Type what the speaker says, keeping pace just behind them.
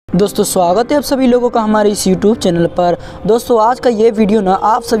दोस्तों स्वागत है आप सभी लोगों का हमारे इस YouTube चैनल पर। दोस्तों आज का ये वीडियो ना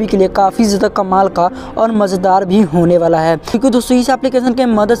आप सभी के लिए काफ़ी ज़्यादा कमाल का और मज़ेदार भी होने वाला है, क्योंकि दोस्तों इस एप्लीकेशन के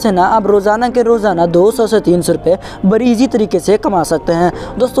मदद से ना आप रोज़ाना के रोज़ाना 200 से 300 रुपये बड़ी इजी तरीके से कमा सकते हैं।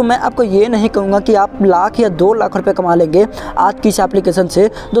 दोस्तों मैं आपको ये नहीं कहूँगा कि आप लाख या 2 लाख रुपये कमा लेंगे आज की इस एप्लीकेशन से।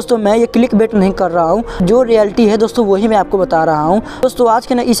 दोस्तों मैं ये क्लिक बेट नहीं कर रहा हूँ, जो रियलिटी है दोस्तों वही मैं आपको बता रहा हूँ। दोस्तों आज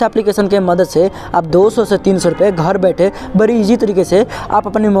के ना इस एप्लीकेशन के मदद से आप 200 से 300 रुपये घर बैठे बड़ी ईजी तरीके से आप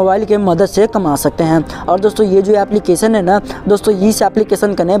अपने मोबाइल के मदद से कमा सकते हैं। और दोस्तों ये जो एप्लीकेशन है ना दोस्तों, इस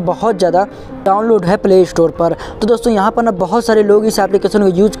एप्लीकेशन का बहुत ज़्यादा डाउनलोड है प्ले स्टोर पर। तो दोस्तों यहाँ पर ना बहुत सारे लोग इस एप्लीकेशन को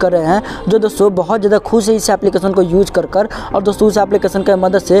यूज कर रहे हैं, जो दोस्तों बहुत ज़्यादा खुश है इस एप्लीकेशन को यूज कर और दोस्तों उस एप्लीकेशन की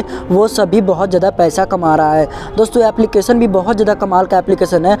मदद से वो सभी बहुत ज़्यादा पैसा कमा रहा है। दोस्तों एप्लीकेशन भी बहुत ज़्यादा कमाल का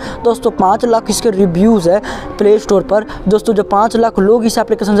एप्लीकेशन है। दोस्तों 5 लाख इसके रिव्यूज़ है प्ले स्टोर पर। दोस्तों जो 5 लाख लोग इस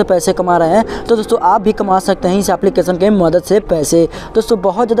एप्लीकेशन से पैसे कमा रहे हैं, तो दोस्तों आप भी कमा सकते हैं इस एप्लीकेशन के मदद से पैसे। दोस्तों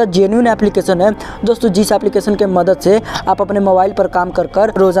बहुत ज़्यादा जेन्युइन एप्लीकेशन है दोस्तों, जिस एप्लीकेशन के मदद से आप अपने मोबाइल पर काम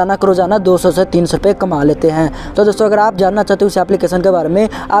कर रोज़ाना 200 से 300 रुपये कमा लेते हैं। तो दोस्तों अगर आप जानना चाहते हो उस एप्लीकेशन के बारे में,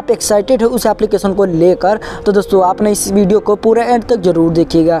 आप एक्साइटेड हो उस एप्लीकेशन को लेकर, तो दोस्तों आपने इस वीडियो को पूरे एंड तक जरूर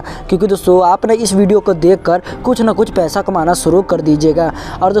देखिएगा, क्योंकि दोस्तों आपने इस वीडियो को देखकर कुछ ना कुछ पैसा कमाना शुरू कर दीजिएगा।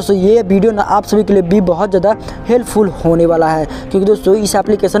 और दोस्तों ये वीडियो ना आप सभी के लिए भी बहुत ज़्यादा हेल्पफुल होने वाला है, क्योंकि दोस्तों इस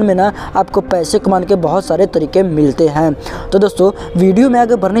एप्लीकेशन में ना आपको पैसे कमाने के बहुत सारे तरीके मिलते हैं। तो दोस्तों वीडियो में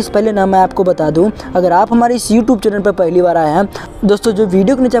आगे बढ़ने से पहले ना मैं आपको बता दूं, अगर आप हमारे इस YouTube चैनल पर पहली बार आए हैं, दोस्तों जो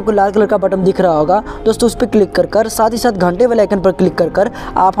वीडियो के नीचे आपको लाल कलर का बटन दिख रहा होगा दोस्तों, उस पर क्लिक कर साथ ही साथ घंटे वाले आइकन पर क्लिक कर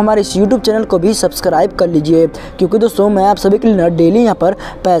आप हमारे इस YouTube चैनल को भी सब्सक्राइब कर लीजिए, क्योंकि दोस्तों मैं आप सभी के लिए ना डेली यहाँ पर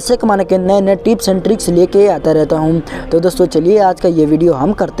पैसे कमाने के नए नए टिप्स एंड ट्रिक्स लेके आता रहता हूँ। तो दोस्तों चलिए आज का ये वीडियो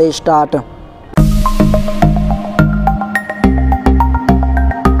हम करते हैं स्टार्ट।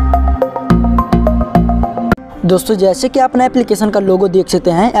 दोस्तों जैसे कि आपने एप्लीकेशन का लोगो देख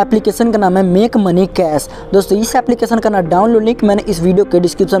सकते हैं, एप्लीकेशन का नाम है मेक मनी कैश। दोस्तों इस एप्लीकेशन का ना डाउनलोड लिंक मैंने इस वीडियो के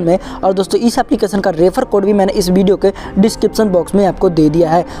डिस्क्रिप्शन में, और दोस्तों इस एप्लीकेशन का रेफर कोड भी मैंने इस वीडियो के डिस्क्रिप्शन बॉक्स में आपको दे दिया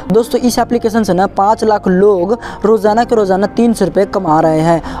है। दोस्तों इस एप्लीकेशन से ना 5 लाख लोग रोज़ाना के रोज़ाना 300 रुपये कमा रहे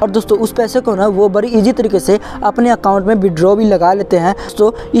हैं, और दोस्तों उस पैसे को ना वो बड़ी ईजी तरीके से अपने अकाउंट में विड्रॉ भी लगा लेते हैं।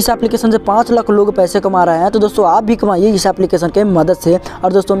 दोस्तों इस एप्लीकेशन से 5 लाख लोग पैसे कमा रहे हैं, तो दोस्तों आप भी कमाइए इस एप्लीकेशन के मदद से।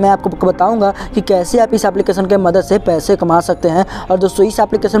 और दोस्तों मैं आपको बताऊँगा कि कैसे आप इस एप्लीकेशन के मदद से पैसे कमा सकते हैं। और दोस्तों इस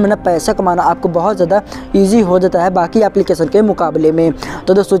एप्लीकेशन में ना पैसा कमाना आपको बहुत ज़्यादा इजी हो जाता है बाकी एप्लीकेशन के मुकाबले में।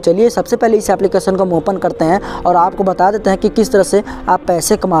 तो दोस्तों चलिए सबसे पहले इस एप्लीकेशन को हम ओपन करते हैं और आपको बता देते हैं कि किस तरह से आप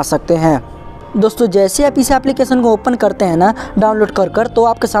पैसे कमा सकते हैं। दोस्तों जैसे आप इस एप्लीकेशन को ओपन करते हैं ना डाउनलोड कर तो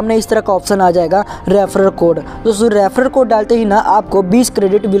आपके सामने इस तरह का ऑप्शन आ जाएगा रेफरल कोड। दोस्तों रेफरल कोड डालते ही ना आपको 20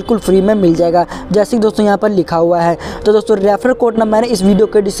 क्रेडिट बिल्कुल फ्री में मिल जाएगा, जैसे कि दोस्तों यहाँ पर लिखा हुआ है। तो दोस्तों रेफरल कोड ना मैंने इस वीडियो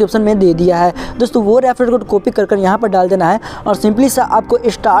के डिस्क्रिप्शन में दे दिया है। दोस्तों वो रेफरल कोड कॉपी कर यहाँ पर डाल देना है और सिंपली सा आपको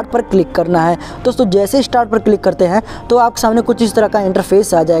स्टार्ट पर क्लिक करना है। दोस्तों जैसे स्टार्ट पर क्लिक करते हैं तो आपके सामने कुछ इस तरह का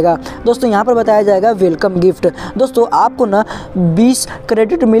इंटरफेस आ जाएगा। दोस्तों यहाँ पर बताया जाएगा वेलकम गिफ्ट। दोस्तों आपको ना 20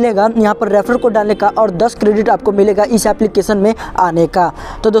 क्रेडिट मिलेगा यहाँ पर रेफरल कोड डालने का, और 10 क्रेडिट आपको मिलेगा इस एप्लीकेशन में आने का।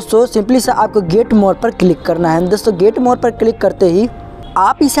 तो दोस्तों सिंपली से आपको गेट मोर पर क्लिक करना है। दोस्तों गेट मोर पर क्लिक करते ही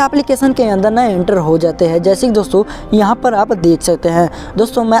आप इस एप्लीकेशन के अंदर ना एंटर हो जाते हैं, जैसे कि दोस्तों यहाँ पर आप देख सकते हैं।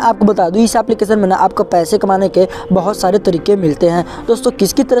 दोस्तों मैं आपको बता दूँ इस एप्लीकेशन में ना आपको पैसे कमाने के बहुत सारे तरीके मिलते हैं। दोस्तों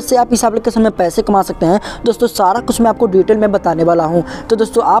किसकी तरह से आप इस एप्लीकेशन में पैसे कमा सकते हैं दोस्तों, सारा कुछ मैं आपको डिटेल में बताने वाला हूँ। तो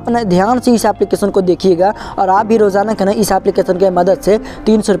दोस्तों आप ना ध्यान से इस एप्लीकेशन को देखिएगा और आप भी रोज़ाना के ना इस एप्लीकेशन की मदद से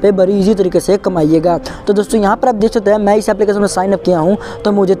 300 रुपये बड़ी ईजी तरीके से कमाइएगा। तो दोस्तों यहाँ पर आप देख सकते हैं मैं इस एप्लीकेशन में साइन अप किया हूँ,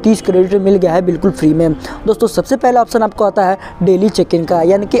 तो मुझे 30 क्रेडिट मिल गया है बिल्कुल फ्री में। दोस्तों सबसे पहला ऑप्शन आपको आता है डेली चेक इन का,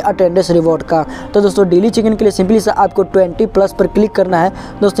 यानी कि अटेंडेंस रिवॉर्ड का। तो दोस्तों डेली चेक इन के लिए सिंपली से आपको 20+ पर क्लिक करना है।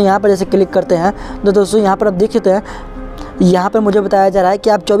 दोस्तों यहाँ पर जैसे क्लिक करते हैं तो दोस्तों यहाँ पर आप देख सकते हैं, यहाँ पर मुझे बताया जा रहा है कि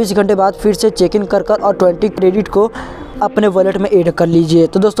आप 24 घंटे बाद फिर से चेक इन कर और 20 क्रेडिट को अपने वॉलेट में ऐड कर लीजिए।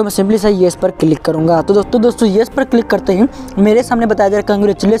 तो दोस्तों मैं सिंपली से येस पर क्लिक करूंगा। तो दोस्तों येस पर क्लिक करते ही मेरे सामने बताया जा रहा है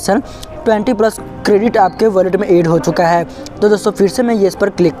कंग्रेचुलेसन 20+ क्रेडिट आपके वॉलेट में ऐड हो चुका है। तो दोस्तों फिर से मैं येस पर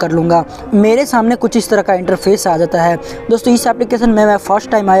क्लिक कर लूँगा। मेरे सामने कुछ इस तरह का इंटरफेस आ जाता है। दोस्तों इस एप्लीकेशन में मैं फर्स्ट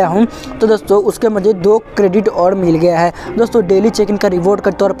टाइम आया हूँ, तो दोस्तों उसके मुझे 2 क्रेडिट और मिल गया है। दोस्तों डेली चेक इन का रिवॉर्ड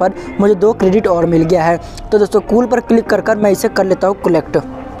के तौर पर मुझे 2 क्रेडिट और मिल गया है। तो दोस्तों कूल पर क्लिक कर मैं इसे कर लेता हूँ कलेक्ट।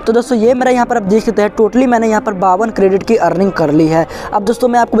 तो दोस्तों ये मेरा यहाँ पर आप देख सकते हैं टोटली मैंने यहाँ पर 52 क्रेडिट की अर्निंग कर ली है। अब दोस्तों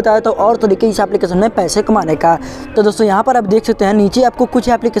मैं आपको बता देता हूँ और तरीके इस एप्लीकेशन में पैसे कमाने का। तो दोस्तों यहाँ पर आप देख सकते हैं नीचे आपको कुछ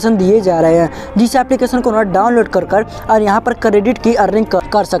एप्लीकेशन दिए जा रहे हैं, जिस एप्लीकेशन को ना डाउनलोड कर और यहाँ पर क्रेडिट की अर्निंग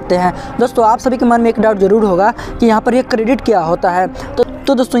कर सकते हैं। दोस्तों आप सभी के मन में एक डाउट जरूर होगा कि यहाँ पर ये क्रेडिट क्या होता है। तो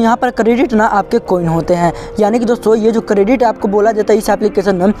तो दोस्तों यहाँ पर क्रेडिट ना आपके कॉइन होते हैं, यानी कि दोस्तों ये जो क्रेडिट आपको बोला जाता है इस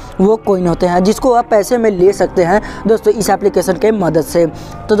एप्लीकेशन में वो कॉइन होते हैं जिसको आप पैसे में ले सकते हैं दोस्तों इस एप्लीकेशन के मदद से।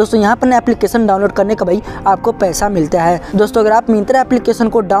 तो दोस्तों यहाँ पर ना एप्लीकेशन डाउनलोड करने का भाई आपको पैसा मिलता है। दोस्तों अगर आप मिंत्रा एप्लीकेशन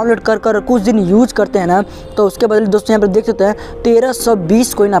को डाउनलोड कर कुछ दिन यूज करते हैं ना तो उसके बदले दोस्तों यहाँ पर देख सकते हैं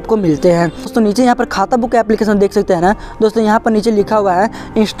 1320 कॉइन आपको मिलते हैं। दोस्तों नीचे यहाँ पर खाता बुक एप्लीकेशन देख सकते हैं ना दोस्तों, यहाँ पर नीचे लिखा हुआ है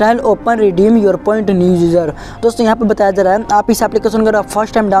install open redeem your point new user. दोस्तों यहाँ पर बताया जा रहा है आप इस एप्लीकेशन अगर आप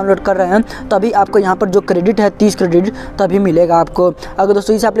फर्स्ट टाइम डाउनलोड कर रहे हैं तभी आपको यहाँ पर जो क्रेडिट है 30 क्रेडिट तभी मिलेगा आपको। अगर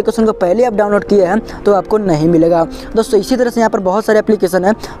दोस्तों इस एप्लीकेशन को पहले आप डाउनलोड किए हैं तो आपको नहीं मिलेगा। दोस्तों इसी तरह से यहाँ पर बहुत सारे एप्लीकेशन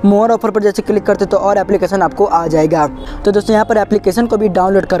है, मोर ऑफर पर जैसे क्लिक करते तो और एप्लीकेशन आपको आ जाएगा। तो दोस्तों यहाँ पर एप्लीकेशन को भी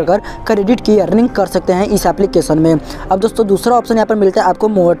डाउनलोड कर क्रेडिट की अर्निंग कर सकते हैं इस एप्लीकेशन में। अब दोस्तों दूसरा ऑप्शन यहाँ पर मिलता है आपको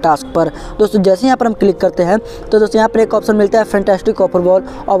मोर टास्क पर। दोस्तों जैसे यहाँ पर हम क्लिक करते हैं तो दोस्तों यहाँ पर एक ऑप्शन मिलता है fantastic offer wall,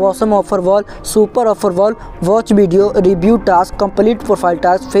 awesome offer wall, super offer wall, watch video, review task, complete profile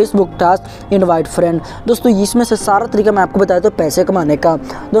task, Facebook task, invite friend. दोस्तों इसमें से सारा तरीका मैं आपको बताया तो पैसे कमाने का।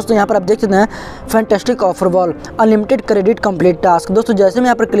 दोस्तों यहाँ पर आप देख सकते हैं fantastic offer wall, unlimited credit complete task. दोस्तों जैसे मैं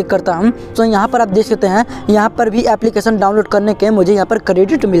यहाँ पर क्लिक करता हूँ तो यहाँ पर आप देख सकते हैं यहाँ पर भी एप्लीकेशन डाउनलोड करने के मुझे यहाँ पर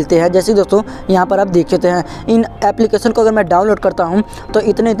क्रेडिट मिलते हैं। जैसे दोस्तों यहाँ पर आप देख सकते हैं इन एप्लीकेशन को अगर मैं डाउनलोड करता हूँ तो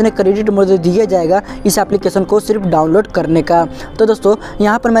इतने क्रेडिट मुझे दिया जाएगा इस एप्लीकेशन को सिर्फ डाउनलोड करने का। तो दोस्तों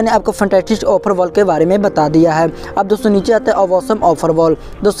यहाँ पर मैंने आपको फैंटास्टिक ऑफर वॉल के बारे में बता दिया है। अब दोस्तों नीचे आता है ऑसम ऑफर वॉल।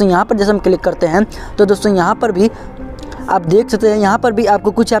 दोस्तों यहाँ पर जैसे हम क्लिक करते हैं तो दोस्तों यहाँ पर भी आप देख सकते हैं यहाँ पर भी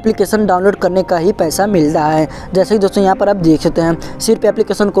आपको कुछ एप्लीकेशन डाउनलोड करने का ही पैसा मिल रहा है। जैसे कि दोस्तों यहाँ पर आप देख सकते हैं सिर्फ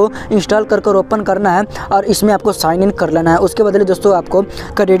एप्लीकेशन को इंस्टॉल कर ओपन करना है और इसमें आपको साइन इन कर लेना है, उसके बदले दोस्तों आपको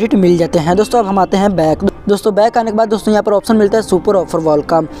क्रेडिट मिल जाते हैं। दोस्तों अब हम आते हैं बैक। दोस्तों बैक आने के बाद दोस्तों यहाँ पर ऑप्शन मिलता है सुपर ऑफर वॉल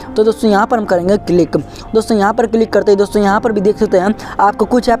का। तो दोस्तों यहाँ पर हम करेंगे क्लिक। दोस्तों यहाँ पर क्लिक करते ही दोस्तों यहाँ पर भी देख सकते हैं आपको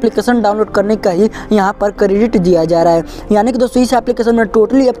कुछ एप्लीकेशन डाउनलोड करने का ही यहाँ पर क्रेडिट दिया जा रहा है, यानी कि दोस्तों इस एप्लीकेशन में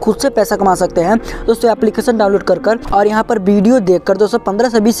टोटली आप खुद से पैसा कमा सकते हैं। दोस्तों एप्लीकेशन डाउनलोड कर और यहाँ पर वीडियो देखकर दोस्तों 15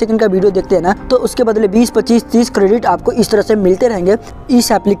 से 20 सेकंड का वीडियो देखते हैं ना तो उसके बदले 20, 25, 30 क्रेडिट आपको इस तरह से मिलते रहेंगे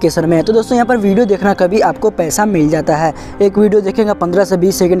इस एप्लीकेशन में। तो दोस्तों यहाँ पर वीडियो देखना का भी आपको पैसा मिल जाता है। एक वीडियो देखेंगे 15 से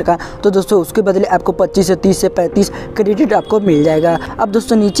 20 सेकंड का तो दोस्तों उसके बदले आपको 25 से 30 से 35 क्रेडिट आपको मिल जाएगा। अब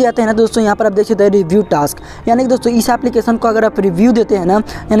दोस्तों नीचे आते हैं ना दोस्तों यहाँ पर आप देख सकते हैं रिव्यू टास्क, यानी कि दोस्तों इस एप्लीकेशन को अगर आप रिव्यू देते हैं ना,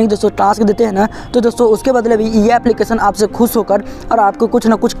 यानी कि दोस्तों टास्क देते हैं ना तो दोस्तों उसके बदले भी ये एप्लीकेशन आपसे खुश होकर और आपको कुछ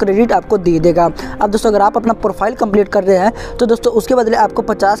ना कुछ क्रेडिट आपको दे देगा। अब दोस्तों अगर आप अपना प्रोफाइल कंप्लीट कर रहे हैं तो दोस्तों उसके बदले आपको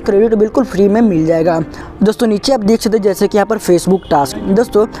 50 क्रेडिट बिल्कुल फ्री में मिल जाएगा। दोस्तों नीचे आप देख सकते हैं जैसे कि यहाँ पर फेसबुक टास्क।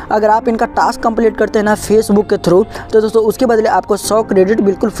 दोस्तों अगर आप इनका टास्क कंप्लीट करते हैं ना फेसबुक के थ्रू तो दोस्तों उसके बदले आपको 100 क्रेडिट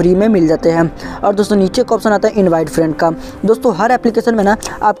बिल्कुल फ्री में मिल जाते हैं। और दोस्तों नीचे का ऑप्शन आता है इनवाइट फ्रेंड का। दोस्तों हर एप्लीकेशन में ना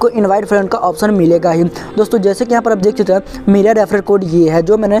आपको इनवाइट फ्रेंड का ऑप्शन मिलेगा ही। दोस्तों जैसे कि यहाँ पर आप देख सकते हैं मेरा रेफरल कोड ये है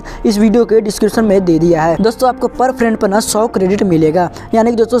जो मैंने इस वीडियो के डिस्क्रिप्शन में दे दिया है। दोस्तों आपको पर फ्रेंड पर ना 100 क्रेडिट मिलेगा,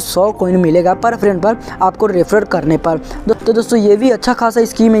 यानी कि दोस्तों 100 कॉइन मिलेगा पर फ्रेंड पर आपको रेफर करने पर। तो दोस्तों ये भी अच्छा खासा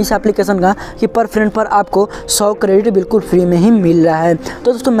स्कीम है इस एप्लीकेशन का कि पर फ्रेंड पर आपको 100 क्रेडिट बिल्कुल फ्री में ही मिल रहा है।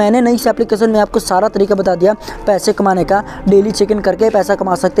 तो दोस्तों मैंने ना इस एप्लीकेशन में आपको सारा तरीका बता दिया पैसे कमाने का। डेली चेक इन करके पैसा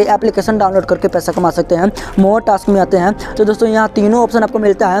कमा सकते हैं, एप्लीकेशन डाउनलोड करके पैसा कमा सकते हैं। मोर टास्क में आते हैं तो दोस्तों यहाँ तीनों ऑप्शन आपको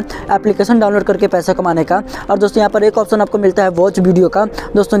मिलता है एप्लीकेशन डाउनलोड करके पैसा कमाने का। और दोस्तों यहाँ पर एक ऑप्शन आपको मिलता है वॉच वीडियो का।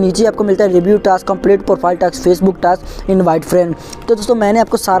 दोस्तों नीचे आपको मिलता है review task, complete profile task, Facebook task, invite friend. तो दोस्तों मैंने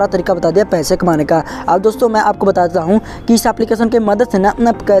आपको सारा तरीका बता दिया पैसे कमाने का। अब दोस्तों मैं आपको बताता हूँ कि इस एप्लीकेशन की मदद से ना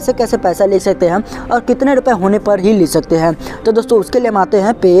आप कैसे कैसे पैसा ले सकते हैं और कितने रुपए होने पर ही ले सकते हैं। तो दोस्तों उसके लिए हम आते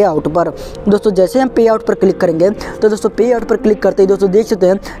हैं पे आउट पर। दोस्तों जैसे हम पे आउट पर क्लिक करेंगे तो दोस्तों पे आउट पर क्लिक करते ही दोस्तों देख सकते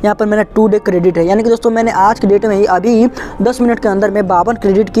हैं यहाँ पर मेरा 2 डे क्रेडिट है, यानी कि दोस्तों मैंने आज के डेट में ही अभी 10 मिनट के अंदर में 52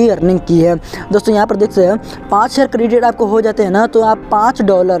 क्रेडिट की अर्निंग की है। दोस्तों यहाँ पर देख सकते हैं 5000 क्रेडिट आपको हो जाते हैं ना तो आप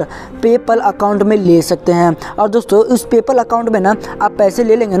 $5 पेपल अकाउंट में ले सकते हैं। और दोस्तों उस पेपल अकाउंट में ना आप पैसे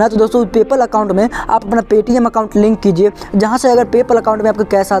ले लेंगे ना तो दोस्तों पेपल अकाउंट में आप अपना पेटीएम अकाउंट लिंक कीजिए, जहाँ से अगर पेपल अकाउंट में आपको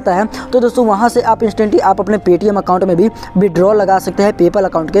कैश आता है तो दोस्तों वहाँ से आप इंस्टेंटली आप अपने पेटीएम अकाउंट में भी विड्रॉ लगा सकते हैं पेपल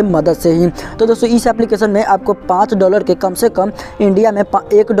अकाउंट के मदद से ही। तो दोस्तों इस एप्लीकेशन में आपको $5 के कम से कम इंडिया में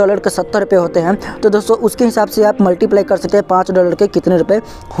 $1 के 70 रुपये होते हैं। तो दोस्तों उसके हिसाब से आप मल्टीप्लाई कर सकते हैं $5 के कितने रुपए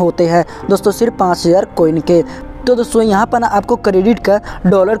होते हैं। दोस्तों सिर्फ 5000 कॉइन के। तो दोस्तों यहाँ पर ना आपको क्रेडिट का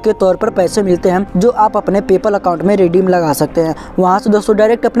डॉलर के तौर पर पैसे मिलते हैं जो आप अपने पेपल अकाउंट में रिडीम लगा सकते हैं। वहाँ से दोस्तों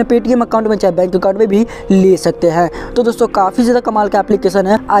डायरेक्ट अपने पेटीएम अकाउंट में चाहे बैंक अकाउंट में भी ले सकते हैं। तो दोस्तों काफ़ी ज़्यादा कमाल का एप्लीकेशन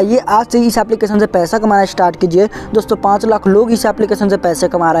है। आइए आज से इस एप्लीकेशन से पैसा कमाना स्टार्ट कीजिए। दोस्तों 5 लाख लोग इस एप्लीकेशन से पैसे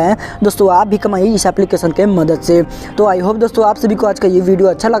कमा रहे हैं। दोस्तों आप भी कमाइए इस एप्लीकेशन के मदद से। तो आई होप दोस्तों आप सभी को आज का ये वीडियो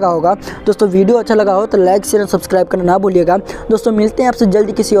अच्छा लगा होगा। दोस्तों वीडियो अच्छा लगा हो तो लाइक शेयर सब्सक्राइब करना ना भूलिएगा। दोस्तों मिलते हैं आपसे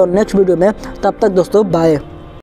जल्दी किसी और नेक्स्ट वीडियो में। तब तक दोस्तों बाय।